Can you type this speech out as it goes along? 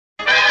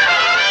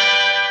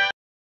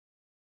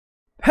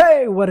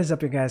Hey, what is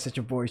up you guys? It's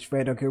your boy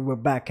Straight. Okay, we're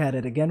back at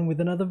it again with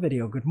another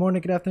video. Good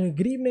morning, good afternoon,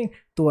 good evening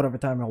to whatever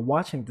time you're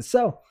watching this.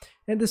 So,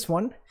 in this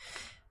one,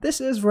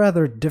 this is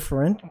rather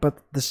different,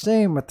 but the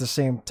same at the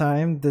same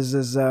time. This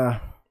is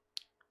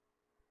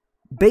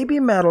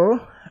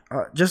BABYMETAL.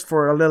 Just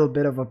for a little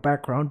bit of a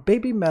background,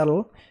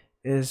 BABYMETAL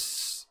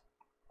is...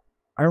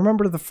 I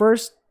remember the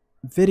first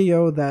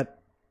video that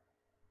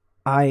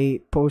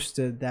I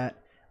posted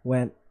that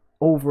went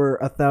over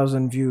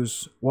 1,000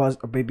 views was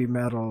a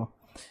BABYMETAL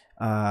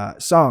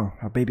song,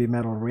 a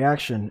BABYMETAL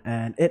reaction,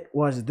 and it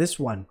was this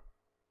one,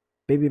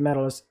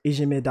 BABYMETAL's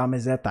Ijime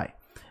Zettai,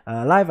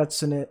 live at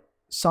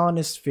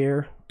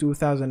Sonisphere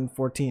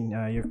 2014,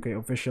 UK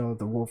official,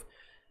 the Wolf.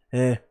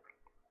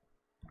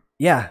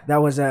 Yeah, that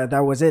was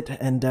it,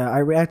 and I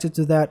reacted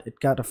to that. It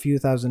got a few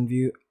thousand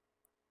views.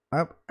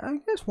 I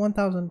guess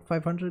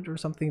 1,500 or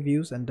something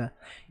views, and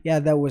yeah,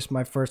 that was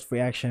my first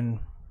reaction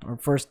or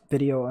first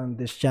video on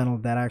this channel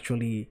that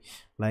actually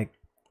like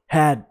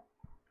had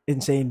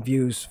insane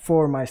views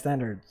for my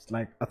standards.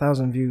 Like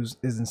 1,000 views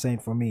is insane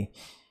for me.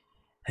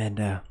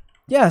 And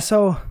yeah,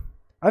 so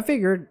I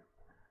figured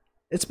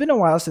it's been a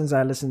while since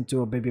I listened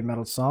to a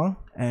BABYMETAL song,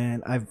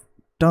 and I've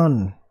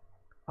done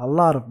a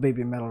lot of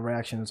BABYMETAL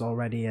reactions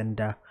already,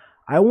 and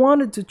I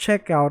wanted to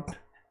check out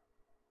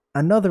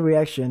another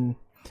reaction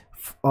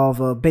of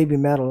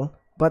BABYMETAL,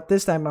 but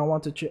this time I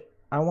want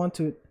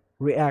to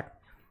react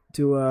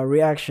to a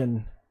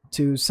reaction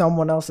to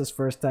someone else's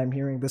first time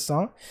hearing this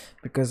song,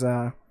 because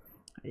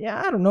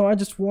yeah, I don't know, I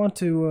just want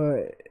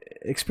to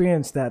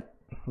experience that,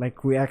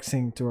 like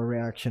reacting to a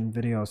reaction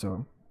video.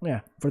 So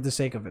yeah, for the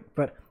sake of it.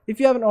 But if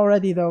you haven't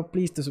already though,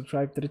 please do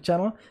subscribe to the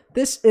channel.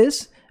 This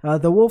is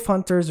the Wolf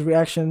HUNTERZ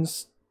reaction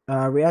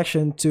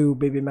to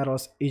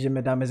BABYMETAL's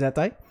Ijime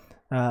Zettai,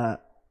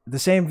 the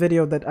same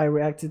video that I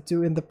reacted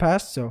to in the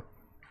past. So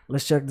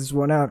let's check this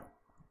one out.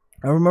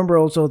 I remember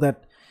also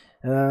that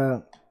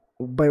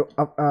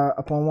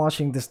upon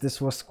watching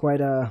this was quite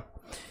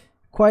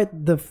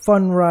the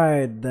fun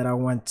ride that I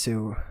went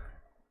to.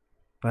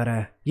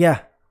 But yeah,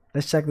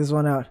 let's check this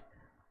one out.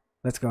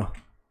 Let's go.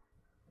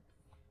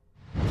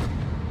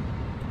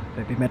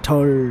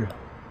 BABYMETAL.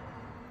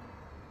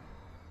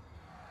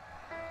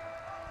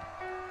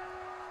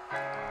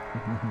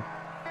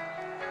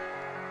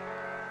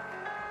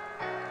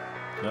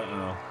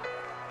 Uh-oh.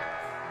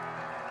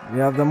 We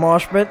have the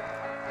mosh pit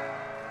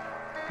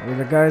where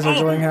the guys are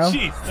going ham.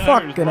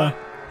 Fucking hell.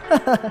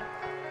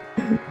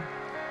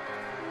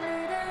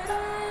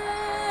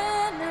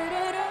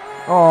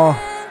 Oh,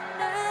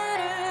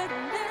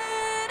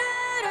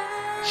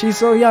 she's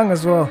so young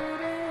as well.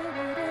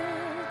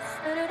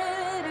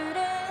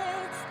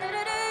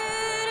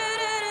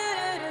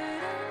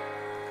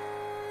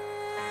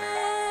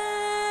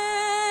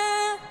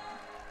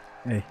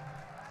 Hey.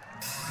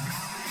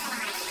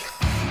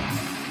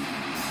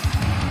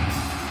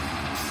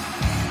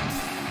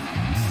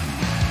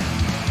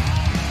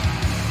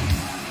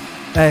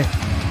 Hey,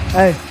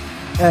 hey,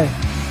 hey.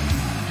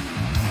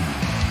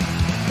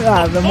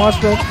 Ah, the mosh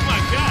pit. Oh my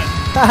god.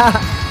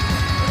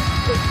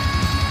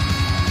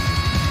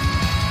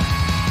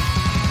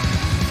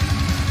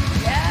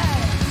 Yes.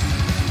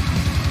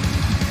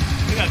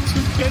 They got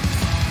two pits.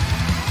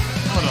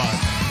 Hold on.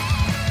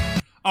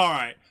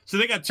 Alright. So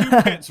they got two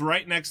pits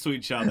right next to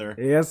each other.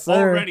 Yes,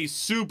 sir. Already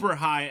super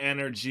high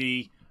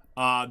energy.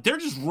 They're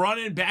just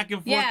running back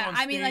and forth. Yeah, on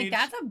I mean, like, stage.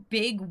 that's a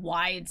big,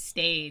 wide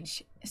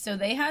stage. So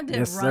they had to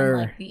Yes, run sir.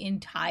 like the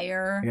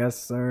entire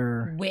Yes,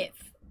 sir.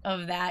 width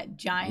of that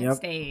giant Yep.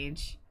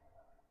 stage.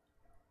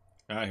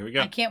 Alright, here we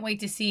go. I can't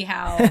wait to see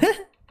how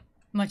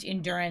much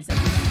endurance.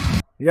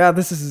 Yeah,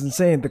 this is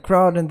insane. The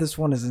crowd in this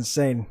one is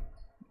insane.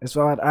 It's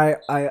what I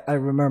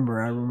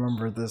remember. I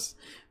remember this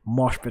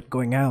mosh pit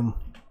going ham.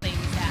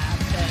 Ladies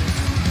have, 'cause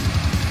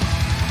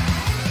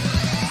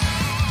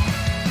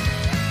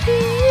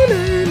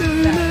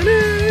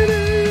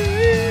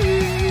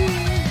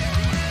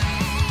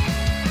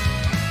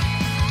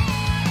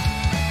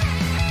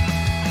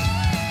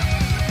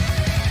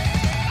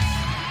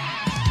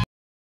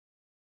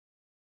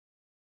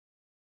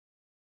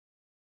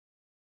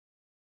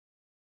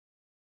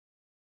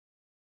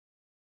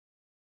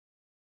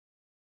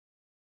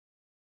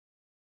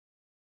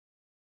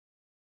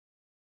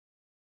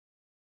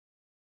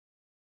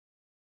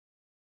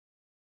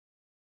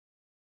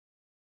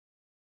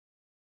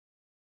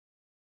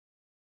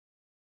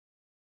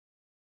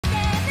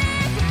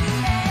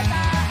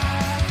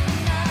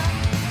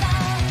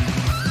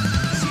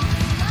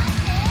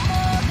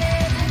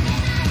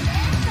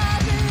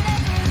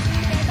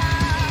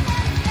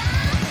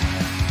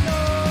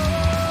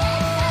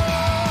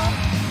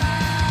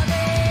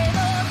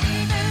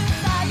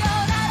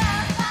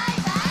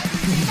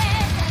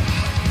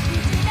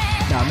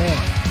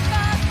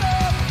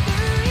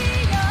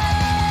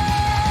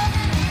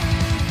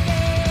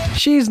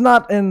She's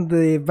not in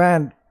the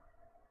band,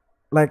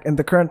 like in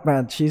the current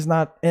band. She's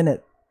not in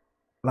it.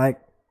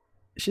 Like,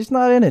 she's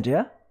not in it,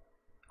 yeah?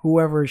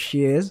 Whoever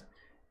she is.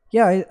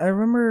 Yeah, I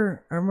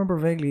remember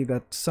vaguely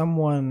that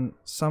someone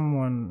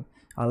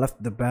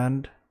left the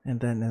band and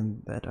then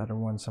in that other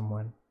one,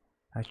 someone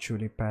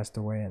actually passed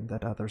away in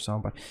that other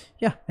song. But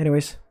yeah,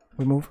 anyways,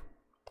 we move.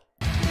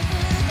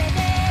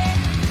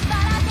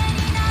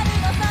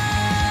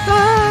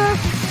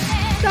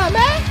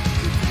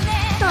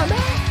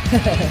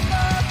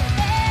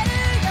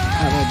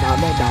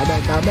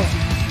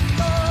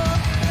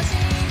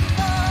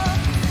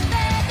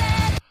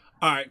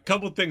 Alright,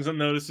 couple things I'm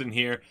noticing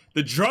here.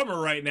 The drummer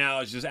right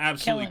now is just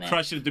absolutely Killing it.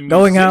 crushing it. The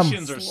Going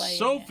musicians are Slaying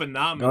so it.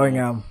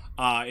 phenomenal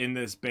in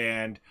this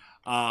band.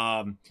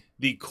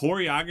 The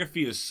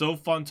choreography is so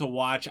fun to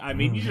watch. I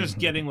mean, you're just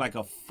getting like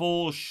a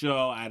full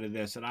show out of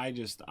this, and I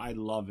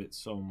love it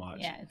so much.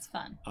 Yeah, it's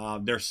fun.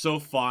 They're so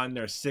fun.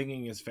 Their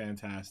singing is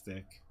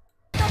fantastic.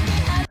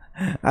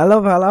 I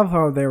love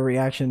how their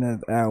reaction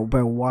is,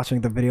 by watching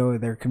the video.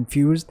 They're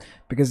confused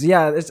because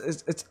yeah,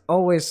 it's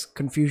always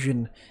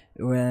confusion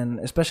when,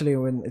 especially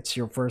when it's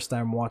your first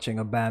time watching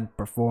a band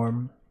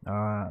perform,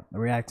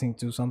 reacting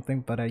to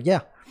something. But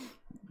yeah,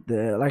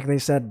 like they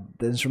said,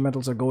 the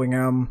instrumentals are going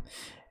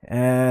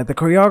the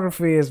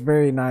choreography is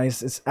very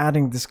nice. It's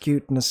adding this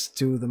cuteness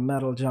to the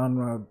metal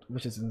genre,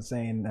 which is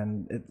insane.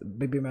 And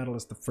Baby Metal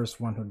is the first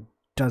one who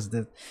does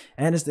this,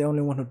 and it's the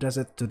only one who does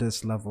it to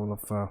this level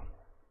of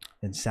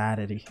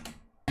insanity.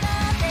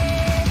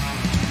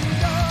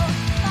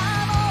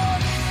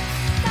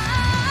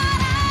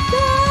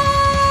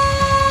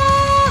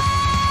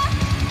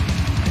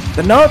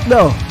 The note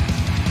though,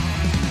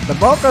 the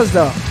vocals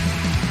though,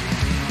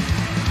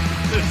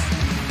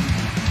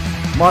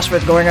 mosh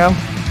pit going on.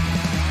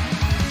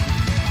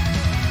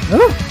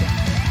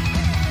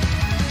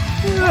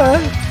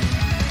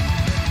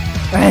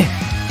 Hey.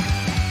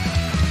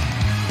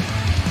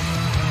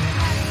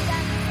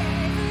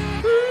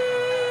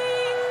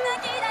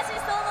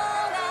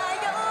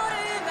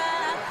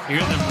 You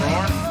hear them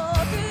roar?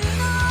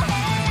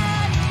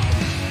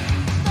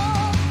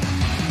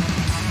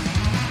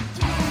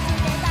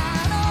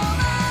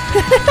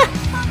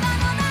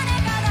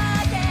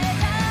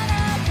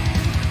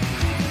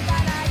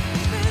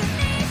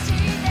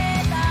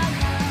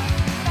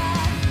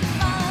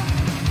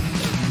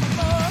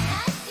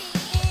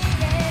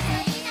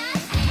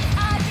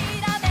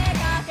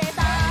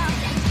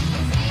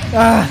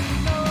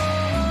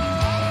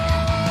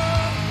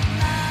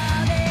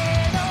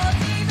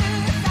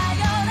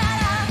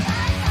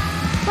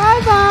 Bye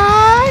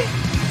bye.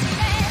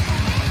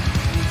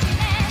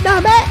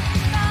 Dame.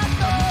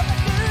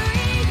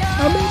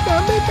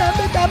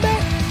 Dame.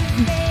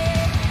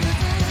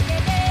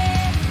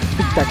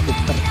 Tic tac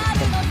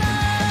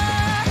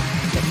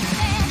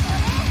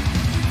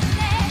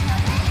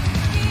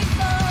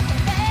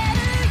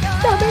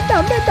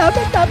tic tac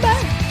tic tac.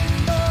 Dame.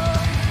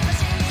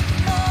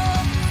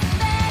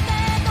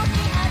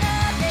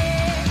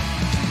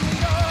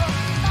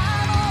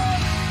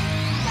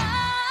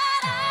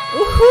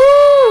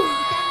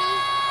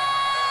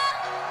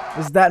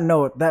 Is that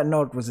note? That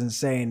note was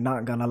insane.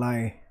 Not gonna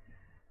lie.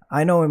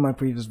 I know in my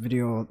previous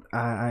video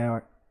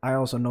I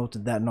also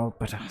noted that note,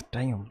 but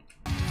damn.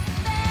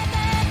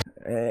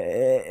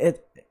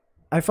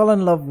 I fell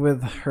in love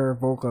with her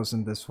vocals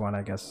in this one,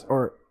 I guess.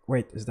 Or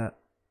wait, is that?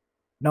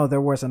 No,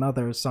 there was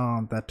another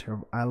song that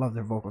I love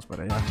their vocals, but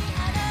yeah.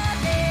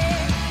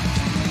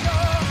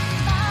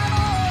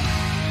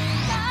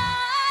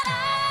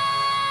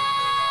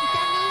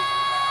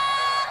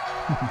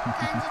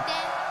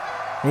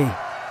 Hey.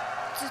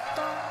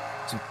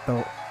 ずっと一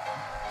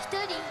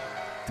人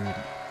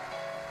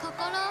心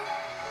逃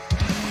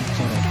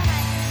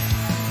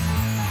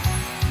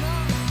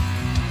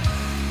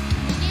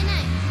げな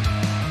い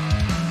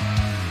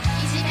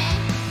いじめ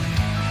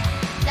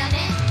ダメ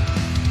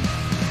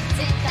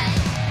絶対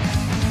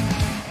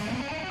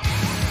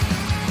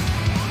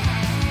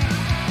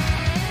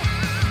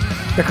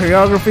The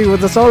choreography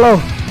with the solo.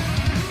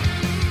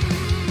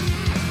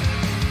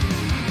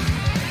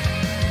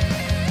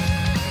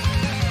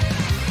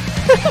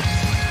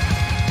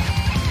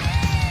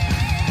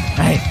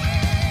 Hey.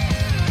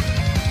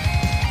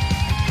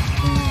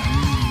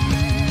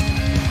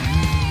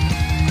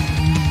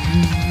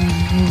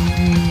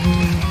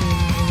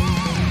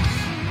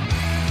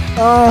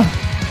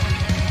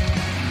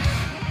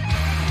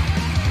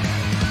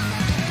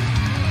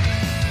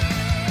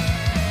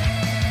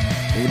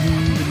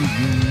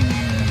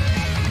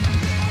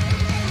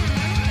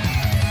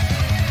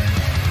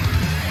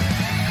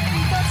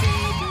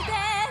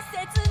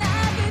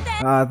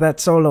 That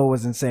solo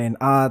was insane.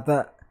 I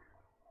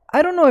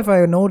don't know if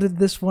I noted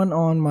this one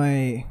on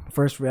my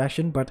first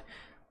reaction, but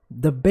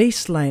the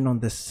bass line on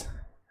this,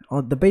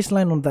 the bass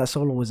line on that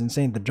solo was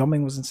insane. The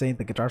drumming was insane.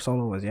 The guitar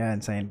solo was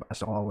insane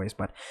as always.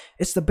 But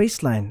it's the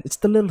bass line. It's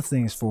the little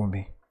things for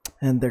me,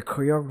 and their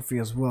choreography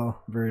as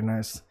well. Very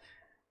nice.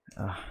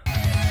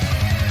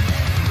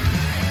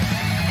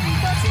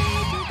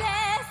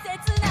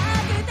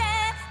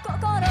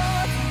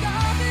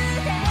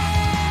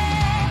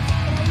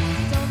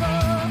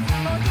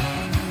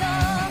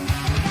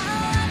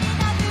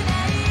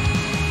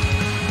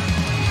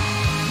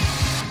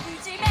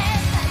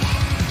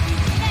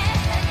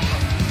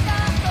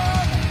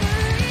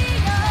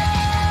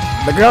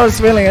 The girl is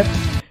feeling it.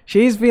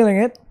 She's feeling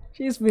it.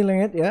 She's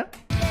feeling it, yeah.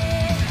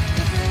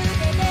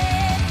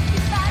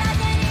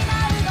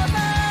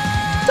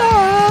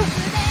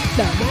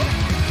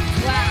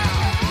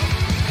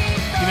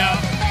 You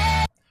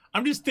know,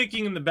 I'm just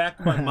thinking in the back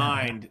of my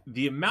mind,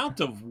 the amount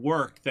of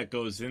work that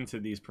goes into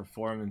these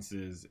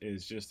performances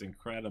is just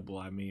incredible.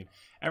 I mean,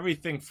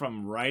 everything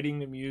from writing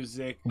the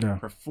music,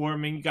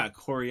 performing, you got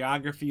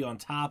choreography on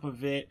top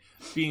of it,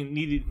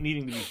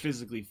 needing to be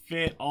physically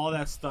fit, all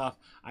that stuff.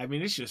 I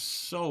mean, it's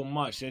just so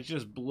much. It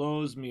just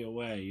blows me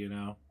away, you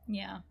know?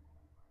 Yeah.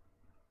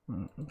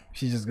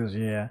 She just goes,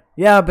 yeah.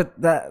 Yeah, but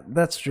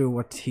that's true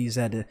what he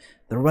said.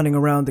 The running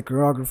around, the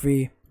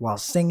choreography while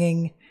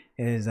singing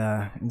is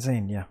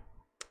insane, yeah.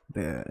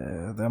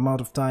 The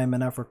amount of time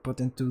and effort put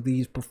into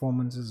these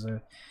performances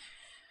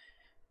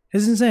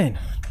is insane.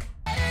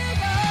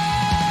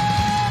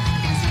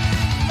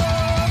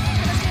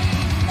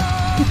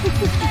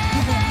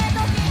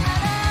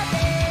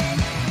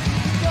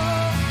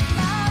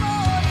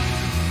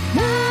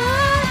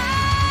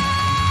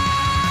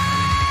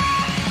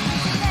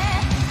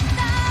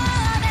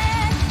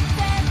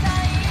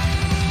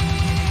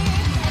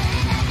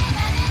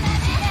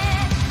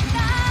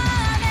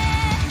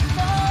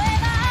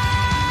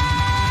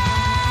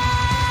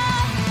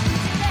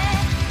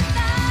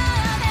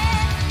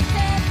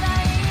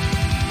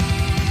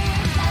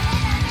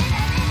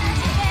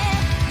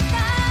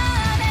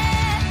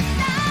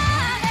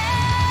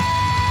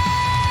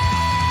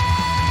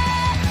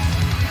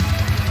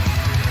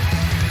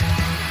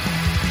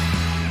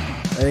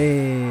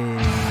 Hey.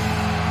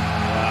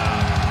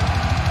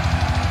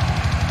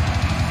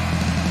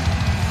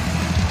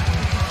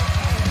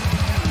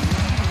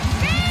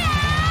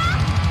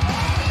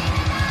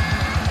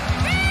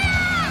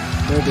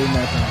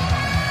 BABYMETAL.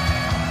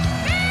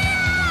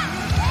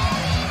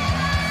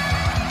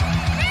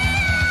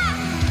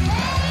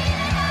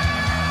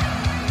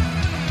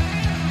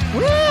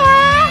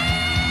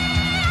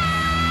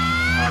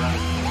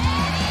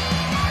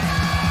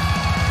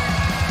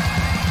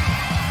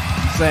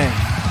 Same.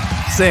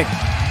 Sick.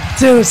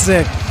 Too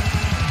sick.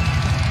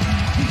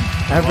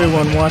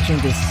 Everyone watching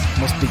this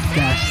must be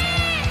gassed.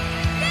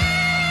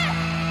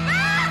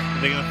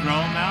 Are they gonna throw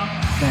them now?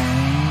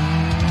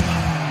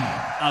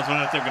 I was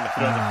wondering if they're gonna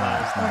throw the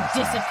flowers. Or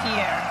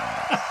disappear.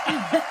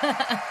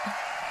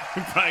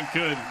 We probably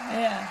could.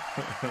 Yeah.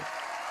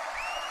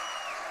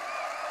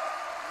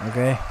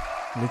 Okay,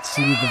 let's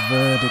see the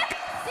verdict.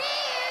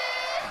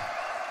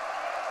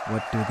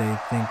 What do they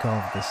think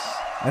of this?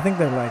 I think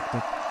they liked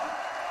it.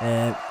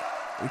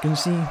 You can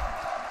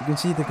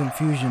see the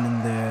confusion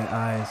in their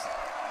eyes.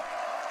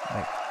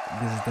 Like,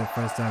 this is their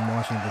first time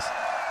watching this.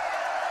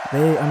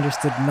 They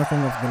understood nothing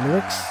of the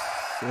lyrics.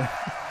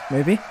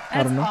 Maybe?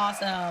 I don't know.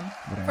 That's awesome.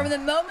 From the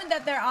moment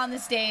that they're on the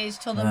stage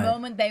till the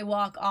moment they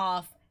walk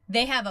off,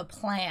 they have a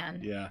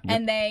plan. Yeah.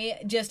 And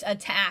they just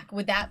attack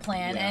with that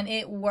plan. And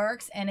it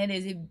works, and it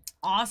is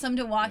awesome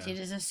to watch. It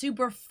is a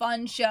super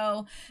fun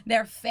show.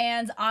 Their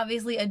fans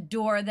obviously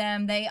adore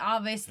them. They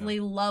obviously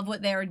love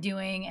what they're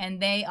doing,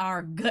 and they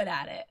are good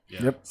at it.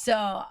 Yep.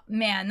 So,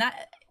 man,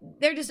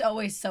 they're just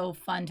always so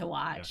fun to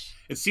watch.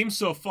 It seems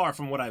so far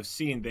from what I've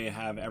seen, they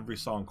have every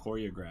song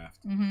choreographed.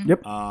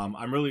 Yep.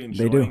 I'm really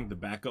enjoying the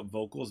backup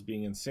vocals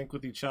being in sync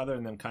with each other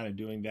and them kind of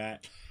doing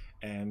that.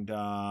 And,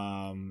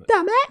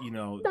 you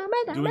know,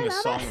 doing a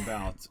song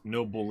about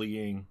no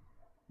bullying,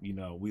 you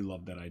know, we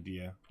love that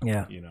idea.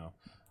 Yeah. You know,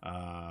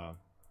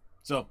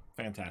 so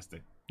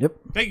fantastic. Yep.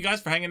 Thank you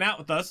guys for hanging out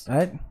with us. All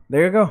right,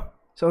 there you go.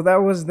 So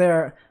that was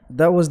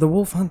the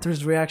Wolf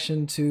Hunters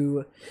reaction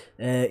to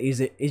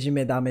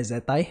Ijime Dame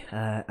Zettai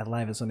at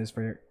live at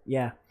Sonisphere.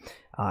 Yeah,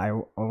 I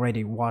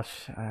already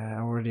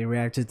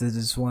reacted to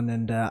this one,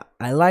 and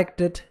I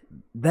liked it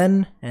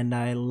then, and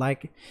I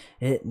like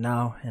it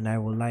now, and I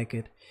will like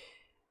it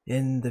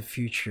in the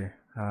future.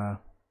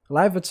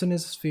 Live at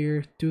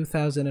Sonisphere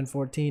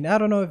 2014. I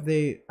don't know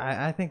if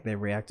I think they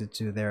reacted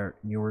to their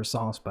newer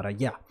songs, but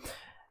yeah.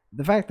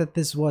 The fact that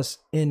this was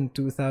in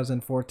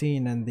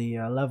 2014 and the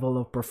level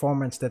of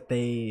performance that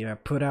they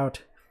put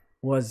out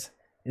was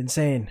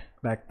insane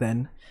back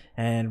then,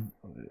 and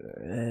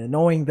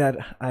knowing that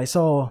I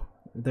saw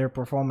their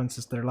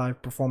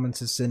live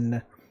performances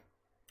in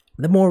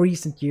the more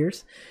recent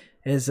years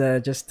is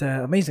just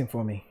amazing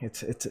for me.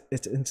 It's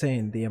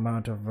insane, the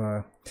amount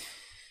of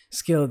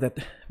skill that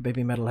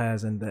BABYMETAL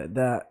has, and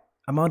the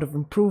amount of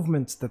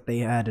improvements that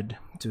they added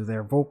to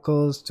their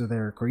vocals, to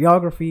their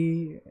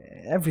choreography,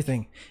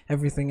 everything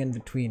in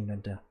between.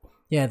 And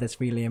yeah,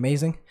 that's really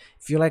amazing.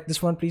 If you like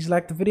this one, please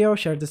like the video,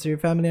 share this to your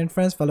family and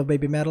friends, follow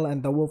BABYMETAL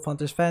and the Wolf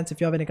Hunters fans. If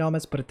you have any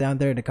comments, put it down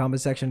there in the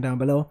comment section down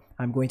below.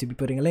 I'm going to be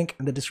putting a link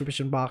in the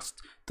description box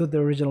to the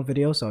original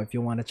video, so if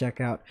you want to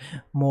check out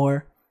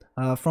more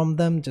from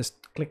them,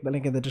 just click the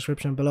link in the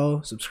description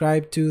below.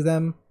 Subscribe to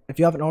them. If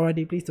you haven't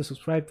already, please do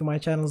subscribe to my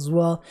channel as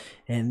well.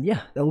 And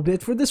yeah, that will be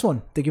it for this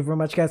one. Thank you very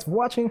much, guys, for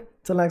watching.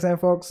 Till next time,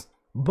 folks.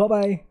 Bye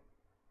bye.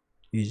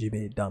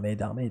 Ijime dame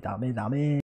dame dame dame.